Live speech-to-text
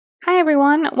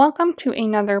everyone, welcome to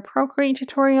another Procreate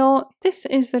tutorial. This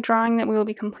is the drawing that we will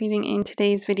be completing in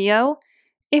today's video.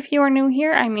 If you are new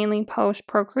here, I mainly post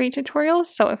Procreate tutorials,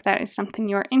 so if that is something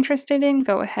you are interested in,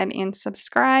 go ahead and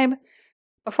subscribe.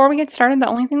 Before we get started, the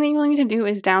only thing that you will need to do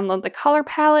is download the color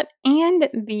palette and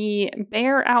the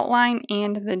bear outline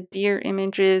and the deer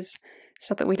images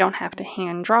so that we don't have to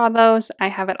hand draw those. I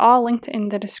have it all linked in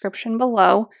the description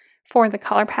below. For the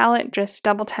color palette, just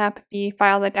double tap the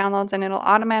file that downloads and it'll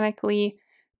automatically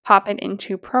pop it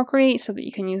into Procreate so that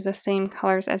you can use the same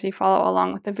colors as you follow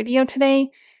along with the video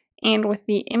today. And with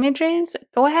the images,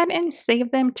 go ahead and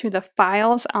save them to the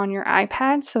files on your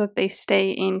iPad so that they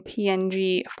stay in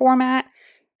PNG format.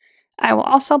 I will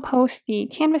also post the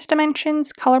canvas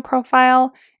dimensions, color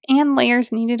profile, and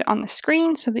layers needed on the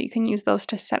screen so that you can use those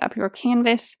to set up your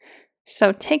canvas.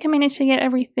 So take a minute to get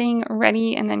everything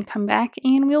ready and then come back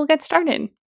and we'll get started.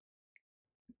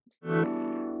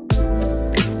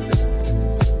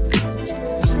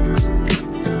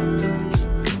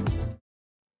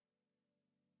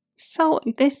 So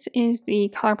this is the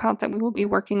color palette that we will be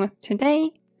working with today.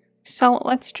 So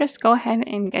let's just go ahead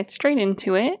and get straight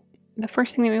into it. The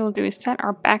first thing that we will do is set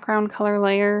our background color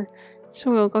layer.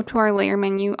 So we will go to our layer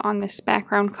menu on this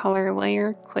background color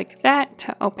layer, click that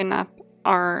to open up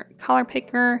our color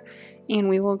picker, and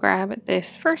we will grab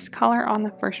this first color on the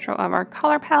first row of our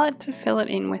color palette to fill it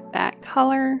in with that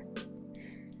color.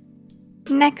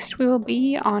 Next we will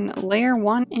be on layer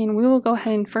 1 and we will go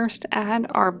ahead and first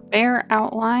add our bear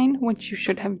outline, which you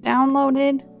should have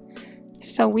downloaded.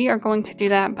 So we are going to do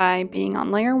that by being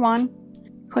on layer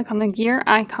 1, click on the gear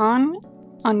icon,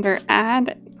 under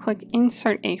add, click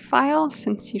insert a file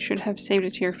since you should have saved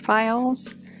it to your files.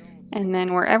 And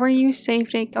then wherever you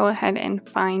saved it, go ahead and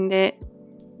find it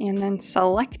and then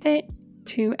select it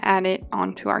to add it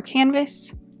onto our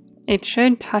canvas. It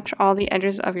should touch all the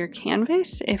edges of your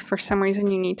canvas. If for some reason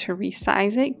you need to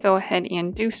resize it, go ahead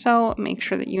and do so. Make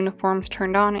sure that uniform's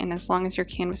turned on, and as long as your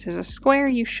canvas is a square,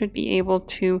 you should be able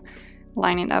to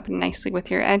line it up nicely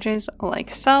with your edges like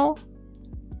so.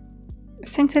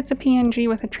 Since it's a PNG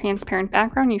with a transparent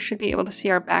background, you should be able to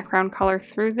see our background color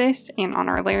through this, and on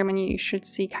our layer menu you should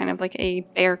see kind of like a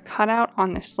bear cutout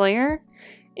on this layer.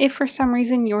 If for some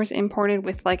reason yours imported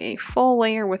with like a full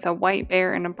layer with a white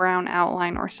bear and a brown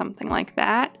outline or something like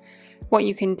that, what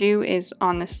you can do is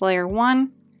on this layer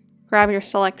 1, grab your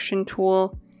selection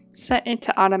tool, set it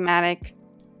to automatic,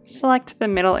 select the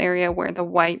middle area where the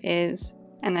white is,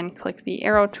 and then click the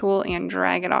arrow tool and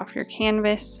drag it off your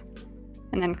canvas.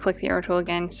 And then click the arrow tool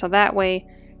again, so that way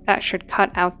that should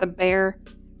cut out the bear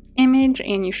image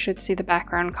and you should see the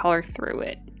background color through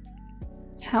it.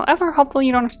 However, hopefully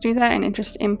you don't have to do that and it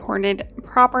just imported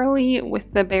properly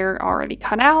with the bear already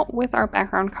cut out with our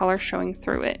background color showing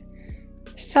through it.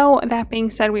 So that being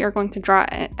said, we are going to draw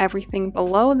everything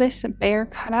below this bear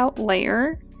cutout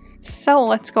layer. So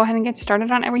let's go ahead and get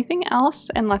started on everything else,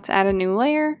 and let's add a new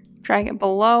layer, drag it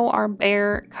below our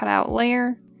bear cutout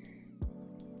layer.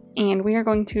 And we are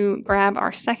going to grab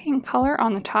our second color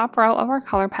on the top row of our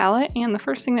color palette, and the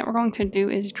first thing that we're going to do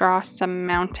is draw some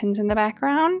mountains in the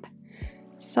background.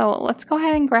 So let's go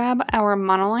ahead and grab our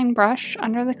monoline brush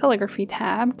under the calligraphy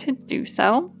tab to do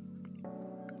so.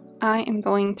 I am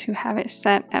going to have it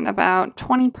set at about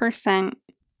 20%,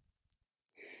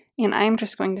 and I'm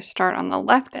just going to start on the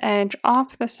left edge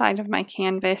off the side of my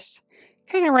canvas,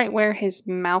 kind of right where his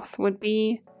mouth would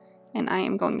be, and I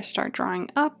am going to start drawing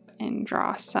up and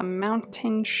draw some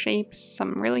mountain shapes,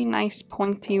 some really nice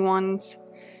pointy ones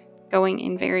going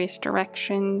in various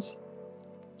directions,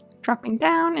 dropping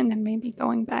down and then maybe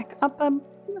going back up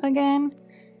again,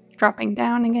 dropping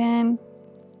down again.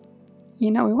 You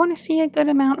know, we want to see a good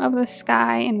amount of the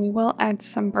sky, and we will add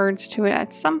some birds to it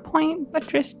at some point, but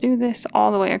just do this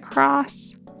all the way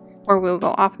across, or we'll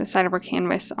go off the side of our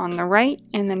canvas on the right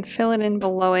and then fill it in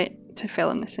below it to fill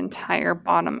in this entire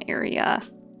bottom area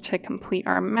to complete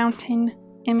our mountain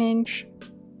image.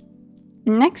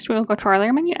 Next, we'll go to our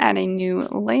layer menu, add a new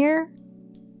layer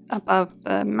above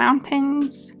the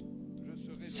mountains.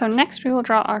 So next we will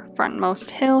draw our frontmost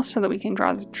hill so that we can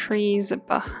draw the trees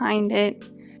behind it.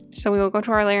 So we will go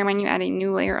to our layer menu, add a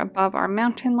new layer above our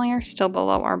mountain layer, still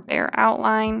below our bear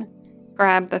outline.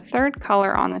 Grab the third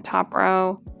color on the top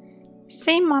row.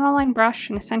 Same monoline brush,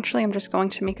 and essentially I'm just going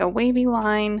to make a wavy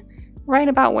line right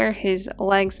about where his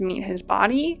legs meet his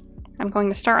body. I'm going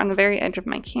to start on the very edge of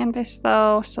my canvas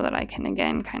though, so that I can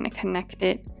again kind of connect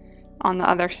it on the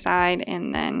other side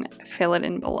and then fill it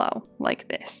in below like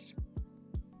this.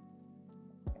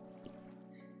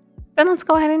 Then let's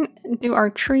go ahead and do our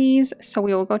trees. So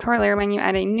we will go to our layer menu,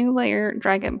 add a new layer,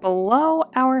 drag it below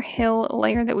our hill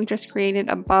layer that we just created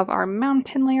above our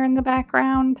mountain layer in the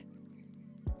background.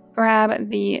 Grab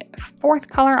the fourth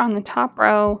color on the top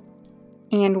row,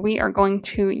 and we are going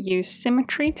to use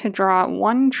Symmetry to draw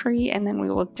one tree, and then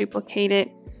we will duplicate it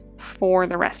for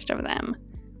the rest of them.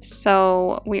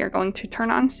 So we are going to turn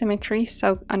on Symmetry.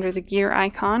 So under the gear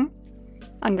icon,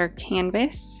 under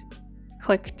Canvas,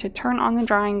 click to turn on the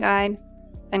drawing guide,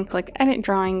 then click Edit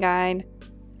Drawing Guide,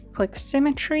 click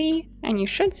Symmetry, and you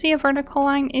should see a vertical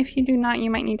line. If you do not, you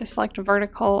might need to select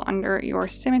vertical under your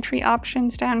Symmetry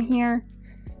options down here,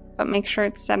 but make sure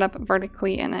it's set up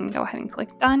vertically and then go ahead and click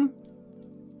Done.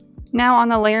 Now on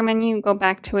the layer menu, go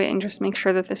back to it and just make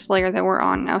sure that this layer that we're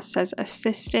on now says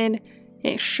Assisted.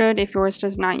 It should. If yours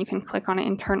does not, you can click on it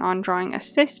and turn on Drawing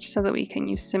Assist so that we can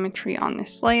use Symmetry on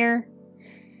this layer.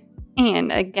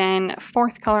 And again,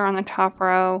 fourth color on the top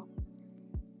row,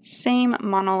 same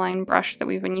monoline brush that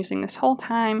we've been using this whole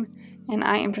time. And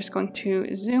I am just going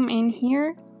to zoom in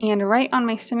here, and right on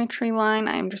my Symmetry line,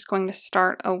 I am just going to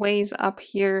start a ways up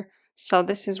here. So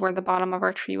this is where the bottom of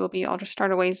our tree will be. I'll just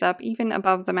start a ways up, even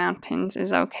above the mountains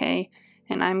is okay.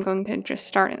 And I'm going to just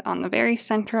start it on the very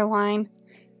center line,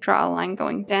 draw a line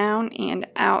going down and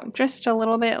out just a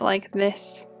little bit like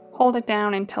this. Hold it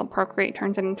down until Procreate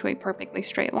turns it into a perfectly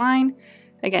straight line.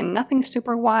 Again, nothing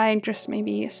super wide, just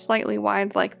maybe slightly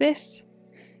wide like this.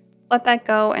 Let that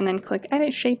go and then click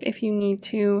Edit Shape if you need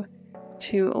to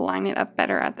line it up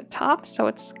better at the top so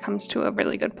it comes to a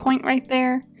really good point right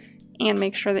there. And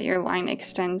make sure that your line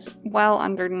extends well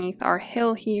underneath our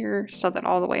hill here so that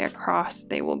all the way across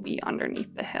they will be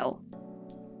underneath the hill.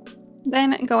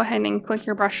 Then go ahead and click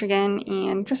your brush again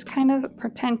and just kind of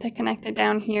pretend to connect it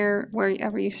down here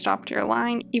wherever you stopped your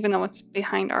line, even though it's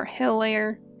behind our hill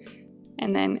layer,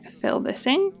 and then fill this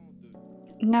in.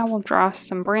 Now we'll draw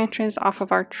some branches off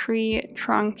of our tree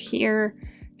trunk here.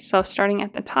 So starting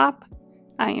at the top,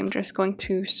 I am just going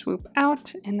to swoop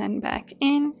out and then back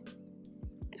in,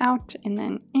 out and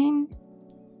then in,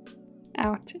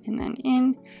 out and then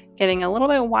in, getting a little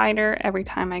bit wider every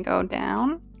time I go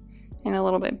down, and a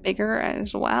little bit bigger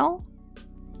as well.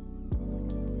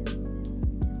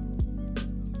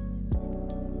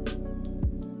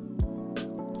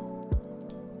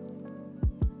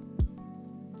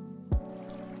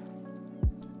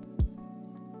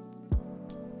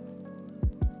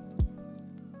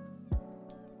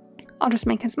 I'll just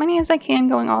make as many as I can,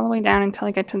 going all the way down until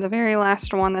I get to the very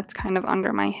last one that's kind of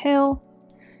under my hill.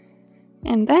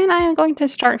 And then I am going to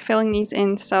start filling these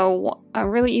in. So a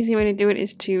really easy way to do it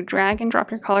is to drag and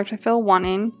drop your color to fill one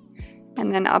in.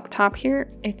 And then up top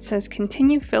here, it says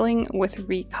continue filling with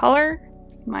recolor.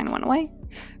 Mine went away,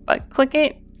 but click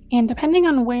it. And depending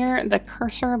on where the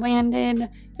cursor landed,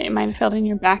 it might have filled in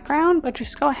your background, but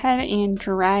just go ahead and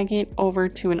drag it over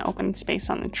to an open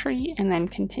space on the tree and then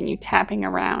continue tapping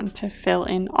around to fill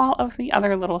in all of the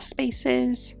other little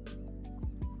spaces.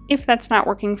 If that's not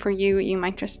working for you, you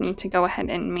might just need to go ahead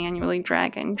and manually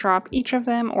drag and drop each of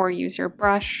them or use your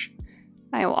brush.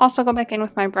 I will also go back in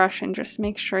with my brush and just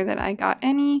make sure that I got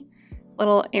any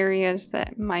little areas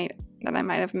that I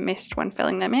might have missed when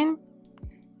filling them in.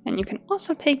 And you can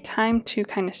also take time to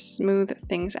kind of smooth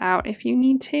things out if you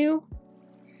need to.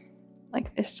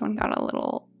 Like this one got a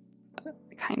little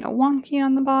kind of wonky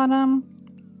on the bottom,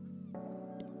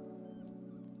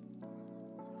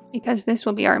 because this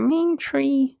will be our main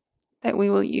tree that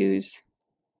we will use.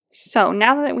 So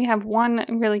now that we have one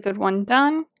really good one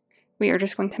done, we are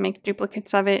just going to make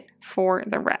duplicates of it for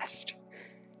the rest.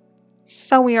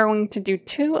 So we are going to do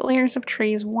 2 layers of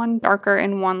trees, one darker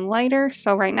and one lighter.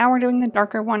 So right now we're doing the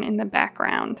darker one in the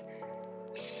background.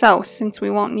 So since we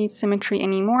won't need Symmetry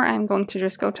anymore, I'm going to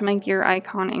just go to my gear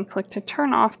icon and click to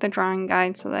turn off the drawing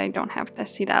guide so that I don't have to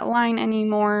see that line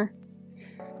anymore.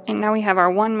 And now we have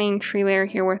our one main tree layer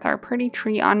here with our pretty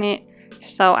tree on it.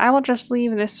 So I will just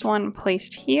leave this one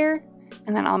placed here,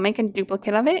 and then I'll make a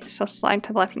duplicate of it. So slide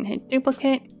to the left and hit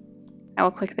duplicate. I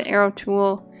will click the arrow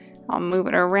tool. I'll move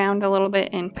it around a little bit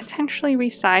and potentially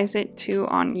resize it to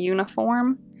on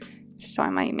uniform. So I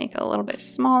might make a little bit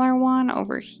smaller one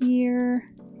over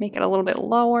here, make it a little bit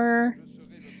lower,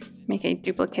 make a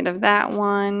duplicate of that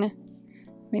one,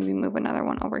 maybe move another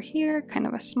one over here, kind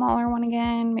of a smaller one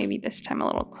again, maybe this time a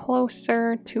little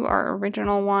closer to our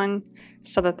original one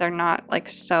so that they're not like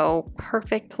so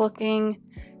perfect looking,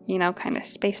 you know, kind of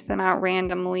space them out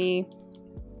randomly.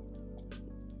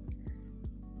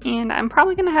 And I'm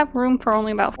probably going to have room for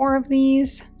only about 4 of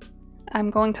these. I'm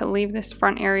going to leave this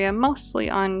front area mostly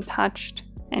untouched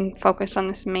and focus on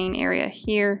this main area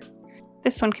here.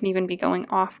 This one can even be going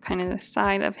off kind of the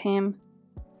side of him.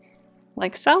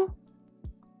 like so.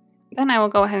 Then I will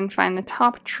go ahead and find the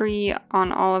top tree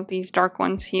on all of these dark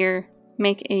ones here,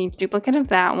 make a duplicate of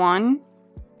that one,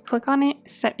 click on it,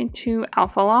 set it to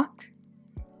alpha lock,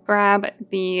 grab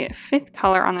the 5th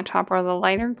color on the top row, the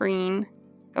lighter green,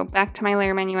 go back to my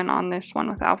layer menu, and on this one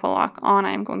with alpha lock on,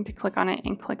 I'm going to click on it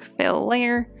and click fill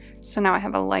layer. So now I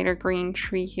have a lighter green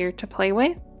tree here to play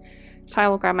with. So I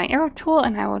will grab my arrow tool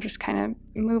and I will just kind of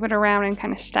move it around and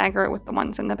kind of stagger it with the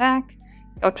ones in the back.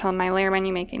 Go to my layer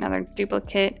menu, make another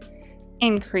duplicate,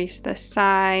 increase the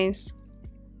size,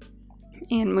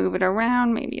 and move it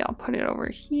around. Maybe I'll put it over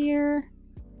here.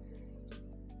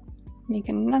 Make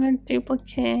another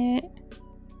duplicate.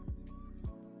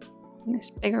 And this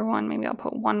bigger one, maybe I'll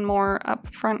put one more up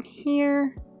front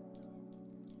here.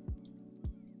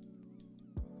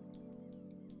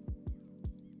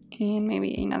 And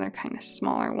maybe another kind of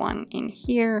smaller one in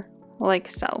here, like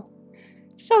so.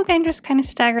 So again, just kind of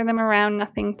stagger them around,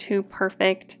 nothing too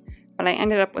perfect. But I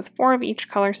ended up with 4 of each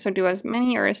color, so do as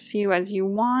many or as few as you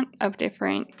want of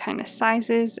different kind of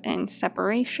sizes and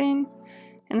separation.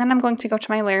 And then I'm going to go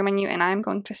to my layer menu and I'm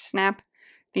going to snap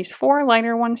these 4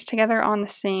 lighter ones together on the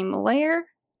same layer.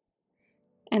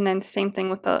 And then same thing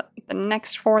with the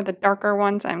next 4, the darker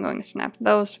ones, I'm going to snap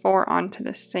those 4 onto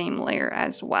the same layer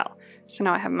as well. So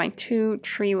now I have my 2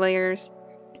 tree layers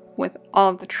with all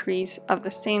of the trees of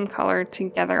the same color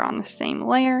together on the same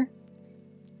layer.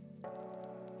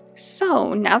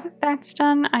 So now that that's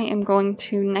done, I am going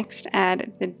to next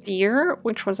add the deer,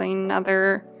 which was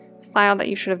another file that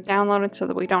you should have downloaded so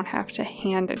that we don't have to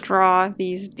hand draw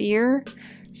these deer.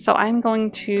 So I'm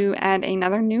going to add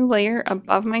another new layer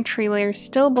above my tree layer,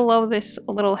 still below this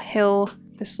little hill,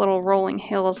 this little rolling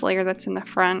hills layer that's in the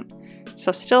front.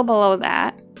 So still below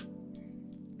that.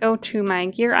 Go to my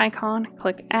gear icon,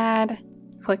 click add,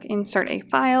 click insert a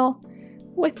file.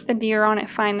 With the deer on it,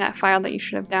 find that file that you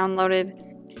should have downloaded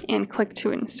and click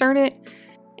to insert it.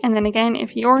 And then again,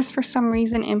 if yours for some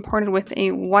reason imported with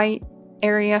a white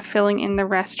area filling in the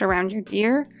rest around your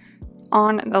deer,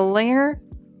 on the layer,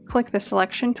 click the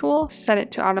selection tool, set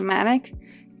it to automatic,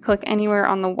 click anywhere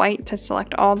on the white to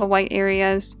select all the white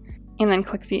areas, and then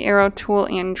click the arrow tool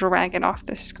and drag it off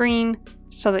the screen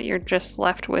so that you're just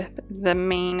left with the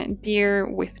main deer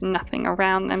with nothing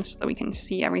around them so that we can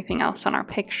see everything else on our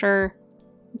picture.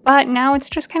 But now it's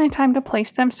just kind of time to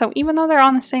place them. So even though they're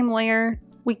on the same layer,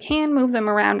 we can move them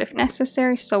around if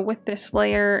necessary. So with this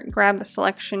layer, grab the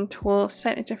selection tool,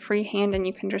 set it to freehand, and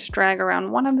you can just drag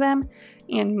around one of them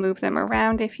and move them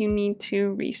around if you need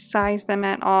to, resize them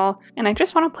at all. And I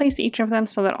just want to place each of them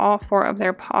so that all 4 of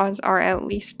their paws are at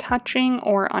least touching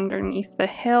or underneath the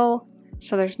hill,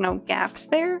 so there's no gaps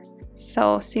there.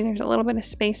 So see, there's a little bit of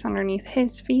space underneath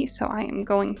his feet, so I am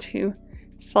going to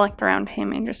select around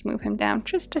him and just move him down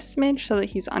just a smidge so that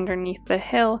he's underneath the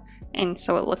hill and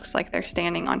so it looks like they're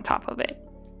standing on top of it.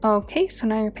 Okay, so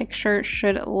now your picture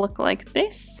should look like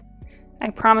this. I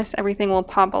promise everything will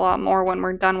pop a lot more when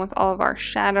we're done with all of our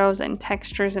shadows and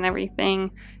textures and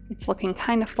everything. It's looking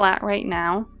kind of flat right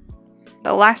now.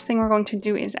 The last thing we're going to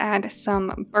do is add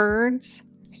some birds.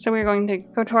 So we're going to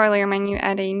go to our layer menu,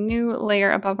 add a new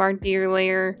layer above our deer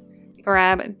layer,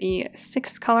 grab the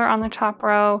 6th color on the top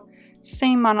row,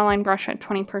 same monoline brush at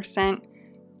 20%,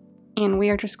 and we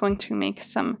are just going to make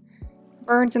some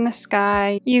birds in the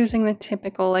sky using the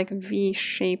typical like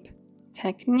V-shape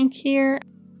technique here.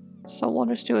 So we'll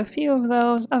just do a few of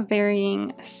those of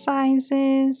varying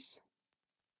sizes.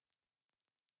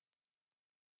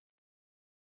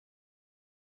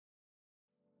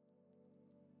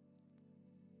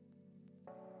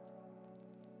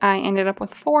 I ended up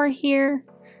with 4 here.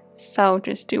 So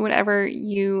just do whatever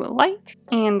you like.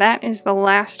 And that is the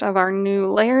last of our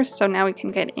new layers. So now we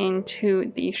can get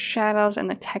into the shadows and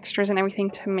the textures and everything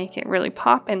to make it really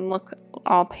pop and look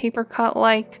all paper cut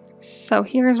like. So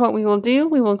here's what we will do.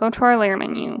 We will go to our layer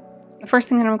menu. The first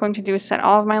thing that I'm going to do is set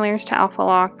all of my layers to alpha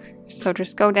lock. So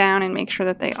just go down and make sure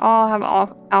that they all have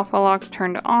alpha lock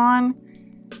turned on.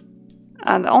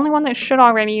 The only one that should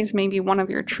already is maybe one of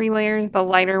your tree layers, the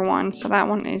lighter one. So that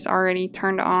one is already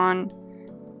turned on.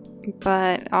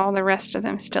 But all the rest of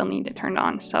them still need to turn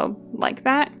on, so like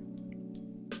that.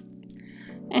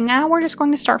 And now we're just going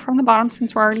to start from the bottom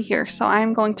since we're already here. So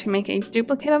I'm going to make a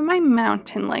duplicate of my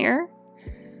mountain layer.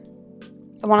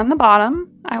 The one on the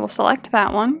bottom, I will select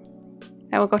that one.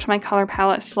 I will go to my color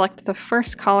palette, select the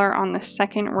first color on the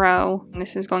 2nd row. And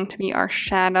this is going to be our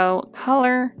shadow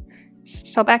color.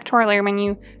 So back to our layer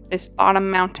menu, this bottom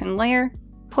mountain layer,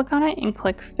 click on it and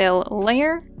click fill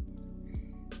layer.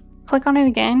 Click on it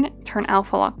again, turn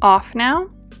alpha lock off now.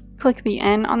 Click the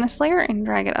N on this layer and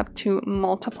drag it up to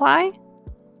multiply.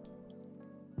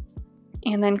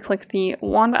 And then click the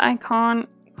wand icon,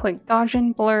 click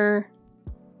Gaussian blur,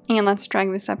 and let's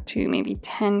drag this up to maybe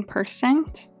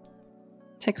 10%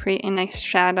 to create a nice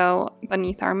shadow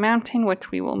beneath our mountain,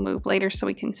 which we will move later so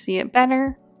we can see it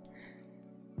better.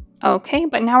 Okay,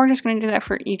 but now we're just going to do that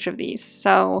for each of these.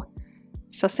 So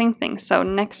same thing. So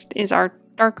next is our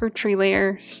darker tree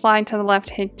layer. Slide to the left,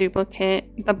 hit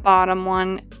duplicate. The bottom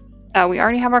one, we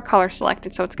already have our color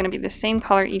selected, so it's going to be the same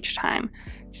color each time.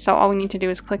 So all we need to do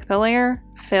is click the layer,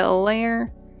 fill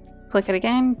layer, click it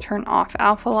again, turn off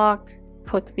alpha lock,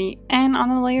 click the N on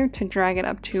the layer to drag it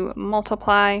up to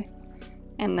multiply,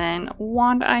 and then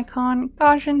wand icon,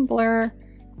 Gaussian blur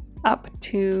up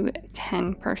to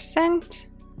 10%.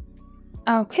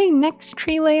 Okay, next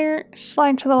tree layer,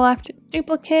 slide to the left,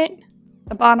 duplicate.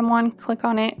 The bottom one, click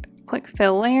on it, click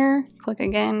fill layer, click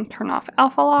again, turn off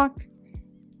alpha lock,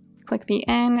 click the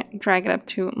N, drag it up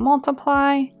to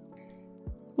multiply,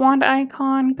 wand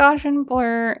icon, Gaussian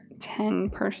blur,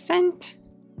 10%.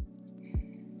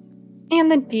 And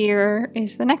the deer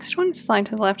is the next one. Slide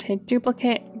to the left, hit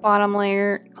duplicate, bottom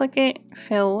layer, click it,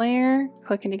 fill layer,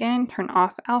 click it again, turn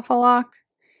off alpha lock,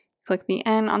 click the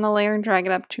N on the layer, drag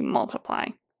it up to multiply.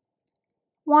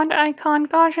 Wand icon,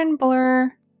 Gaussian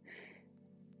blur.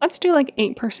 Let's do like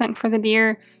 8% for the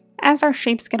deer. As our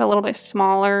shapes get a little bit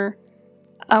smaller,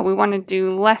 we want to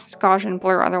do less Gaussian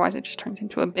blur, otherwise it just turns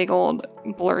into a big old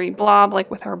blurry blob,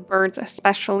 like with our birds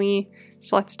especially.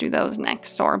 So let's do those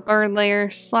next. So our bird layer,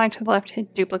 slide to the left,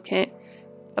 hit duplicate.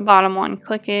 The bottom one,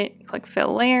 click it, click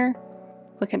fill layer,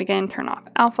 click it again, turn off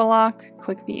alpha lock,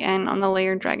 click the N on the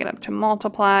layer, drag it up to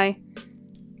multiply.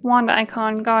 Wand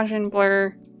icon, Gaussian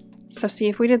blur. So see,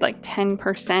 if we did like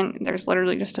 10%, there's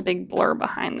literally just a big blur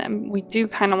behind them. We do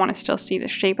kind of want to still see the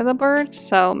shape of the birds,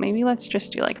 so maybe let's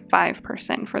just do like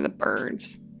 5% for the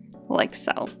birds, like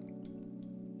so.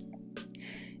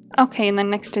 Okay, and then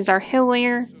next is our hill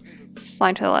layer.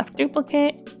 Slide to the left,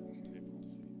 duplicate,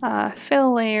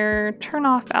 fill layer, turn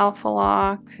off alpha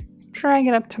lock, drag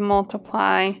it up to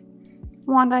multiply,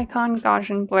 wand icon,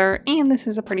 Gaussian blur, and this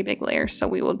is a pretty big layer, so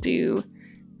we'll do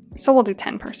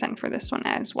 10% for this one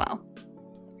as well.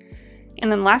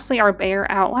 And then lastly, our bear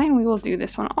outline, we will do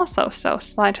this one also. So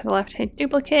slide to the left, hit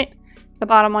duplicate, the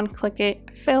bottom one, click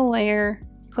it, fill layer,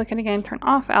 click it again, turn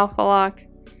off alpha lock,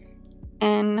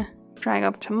 and drag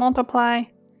up to multiply,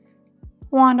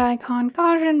 wand icon,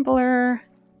 Gaussian blur,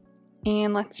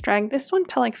 and let's drag this one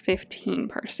to like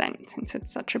 15% since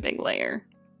it's such a big layer.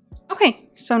 Okay,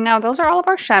 so now those are all of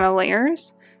our shadow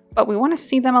layers, but we want to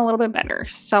see them a little bit better.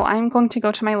 So I'm going to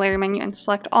go to my layer menu and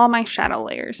select all my shadow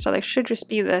layers. So they should just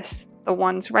be the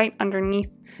ones right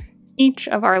underneath each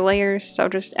of our layers. So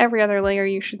just every other layer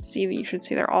you should see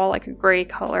they're all like a gray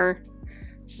color.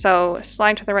 So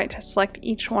slide to the right to select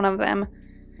each one of them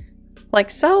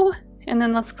like so. And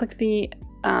then let's click the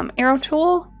arrow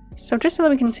tool. So just so that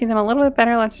we can see them a little bit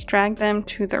better, let's drag them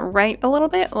to the right a little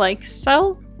bit like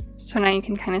so. So now you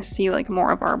can kind of see like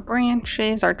more of our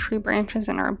branches, our tree branches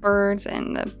and our birds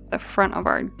and the front of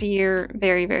our deer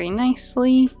very, very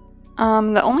nicely.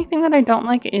 The only thing that I don't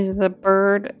like is the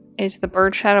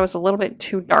bird shadow is a little bit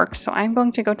too dark. So I'm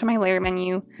going to go to my layer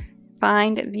menu,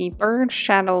 find the bird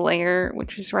shadow layer,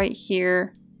 which is right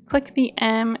here. Click the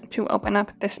M to open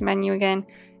up this menu again.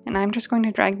 And I'm just going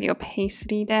to drag the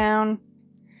opacity down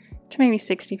to maybe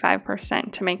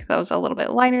 65% to make those a little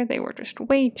bit lighter. They were just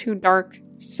way too dark.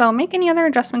 So make any other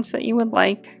adjustments that you would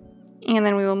like. And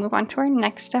then we will move on to our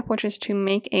next step, which is to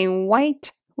make a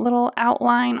white little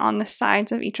outline on the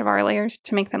sides of each of our layers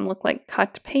to make them look like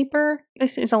cut paper.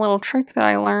 This is a little trick that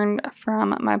I learned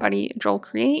from my buddy Joel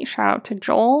Create. Shout out to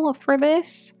Joel for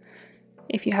this.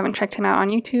 If you haven't checked him out on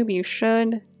YouTube, you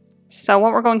should. So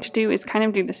what we're going to do is kind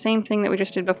of do the same thing that we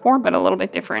just did before, but a little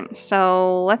bit different.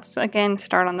 So let's again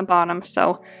start on the bottom.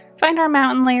 So find our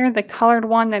mountain layer, the colored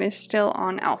one that is still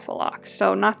on alpha lock.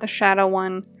 So not the shadow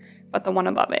one, but the one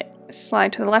above it.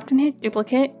 Slide to the left and hit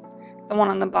duplicate. The one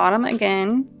on the bottom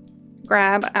again.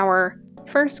 Grab our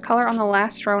first color on the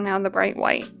last row, now the bright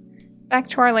white. Back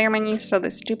to our layer menu, so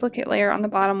this duplicate layer on the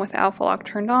bottom with alpha lock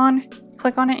turned on.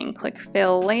 Click on it and click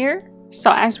fill layer.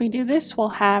 So as we do this, we'll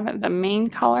have the main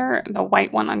color, the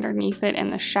white one underneath it, and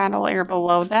the shadow layer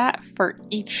below that for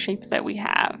each shape that we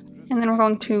have. And then we're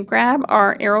going to grab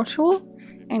our arrow tool,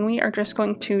 and we are just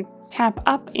going to tap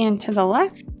up and to the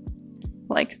left,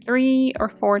 like 3 or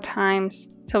 4 times,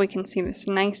 till we can see this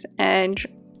nice edge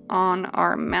on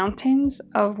our mountains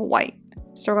of white.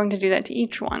 So we're going to do that to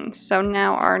each one. So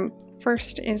now our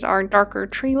first is our darker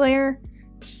tree layer.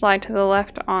 Slide to the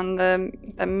left on the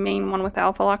main one with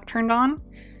alpha lock turned on.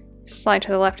 Slide to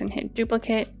the left and hit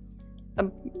duplicate. The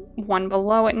one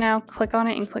below it now, click on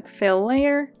it and click fill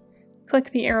layer. Click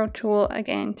the arrow tool,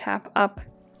 again tap up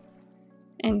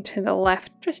and to the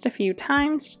left just a few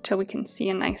times till we can see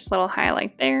a nice little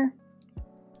highlight there.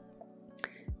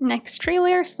 Next tree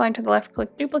layer, slide to the left,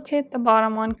 click duplicate, the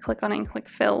bottom one, click on it and click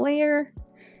fill layer.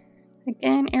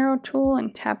 Again, arrow tool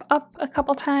and tap up a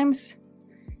couple times.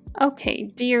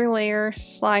 Okay, deer layer,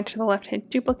 slide to the left, hit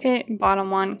duplicate, bottom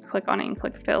one, click on it and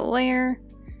click fill layer.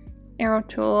 Arrow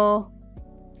tool,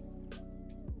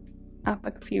 up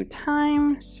a few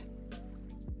times.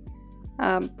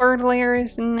 Bird layer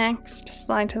is next,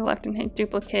 slide to the left and hit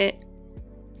duplicate,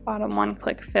 bottom one,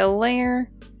 click fill layer.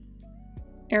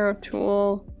 Arrow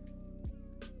tool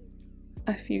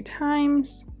a few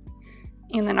times.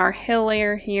 And then our hill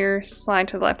layer here, slide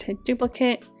to the left, hit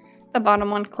duplicate, the bottom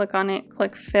one, click on it,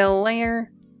 click fill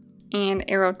layer, and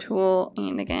arrow tool,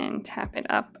 and again tap it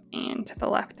up and to the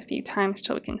left a few times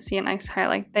till we can see a nice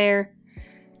highlight there.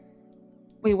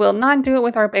 We will not do it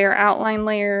with our bare outline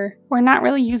layer. We're not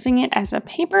really using it as a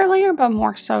paper layer, but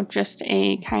more so just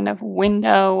a kind of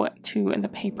window to the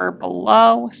paper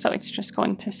below, so it's just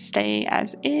going to stay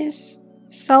as is.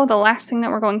 So the last thing that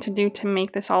we're going to do to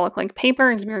make this all look like paper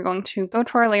is we're going to go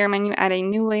to our layer menu, add a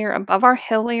new layer above our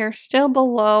hill layer, still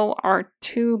below our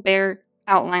two bare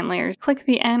outline layers. Click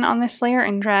the N on this layer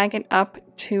and drag it up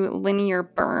to linear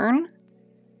burn.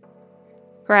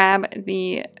 Grab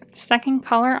the second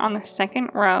color on the second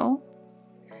row.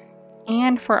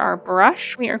 And for our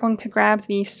brush, we are going to grab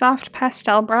the soft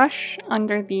pastel brush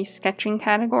under the sketching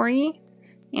category.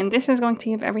 And this is going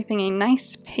to give everything a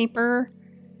nice paper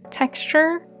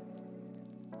texture.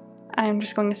 I'm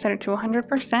just going to set it to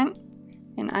 100%,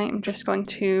 and I am just going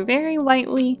to very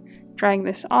lightly drag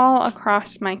this all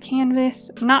across my canvas,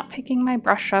 not picking my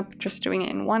brush up, just doing it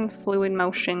in one fluid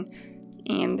motion.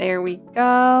 And there we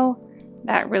go.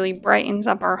 That really brightens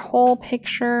up our whole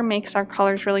picture, makes our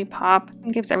colors really pop,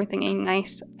 and gives everything a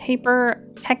nice paper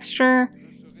texture.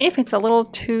 If it's a little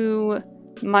too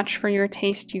much for your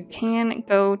taste, you can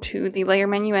go to the layer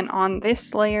menu, and on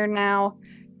this layer now,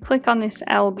 click on this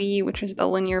LB, which is the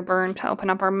linear burn, to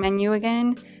open up our menu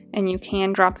again, and you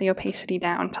can drop the opacity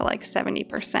down to like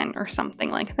 70% or something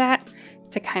like that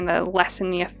to kind of lessen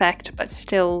the effect, but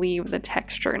still leave the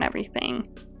texture and everything.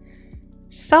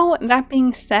 So that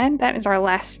being said, that is our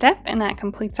last step, and that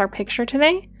completes our picture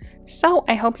today. So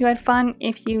I hope you had fun.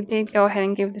 If you did, go ahead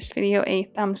and give this video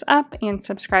a thumbs up and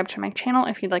subscribe to my channel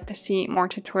if you'd like to see more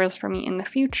tutorials from me in the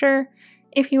future.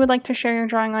 If you would like to share your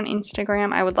drawing on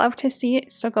Instagram, I would love to see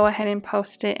it, so go ahead and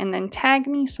post it and then tag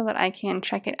me so that I can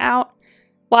check it out.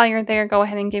 While you're there, go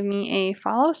ahead and give me a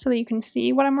follow so that you can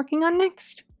see what I'm working on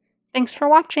next. Thanks for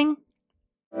watching!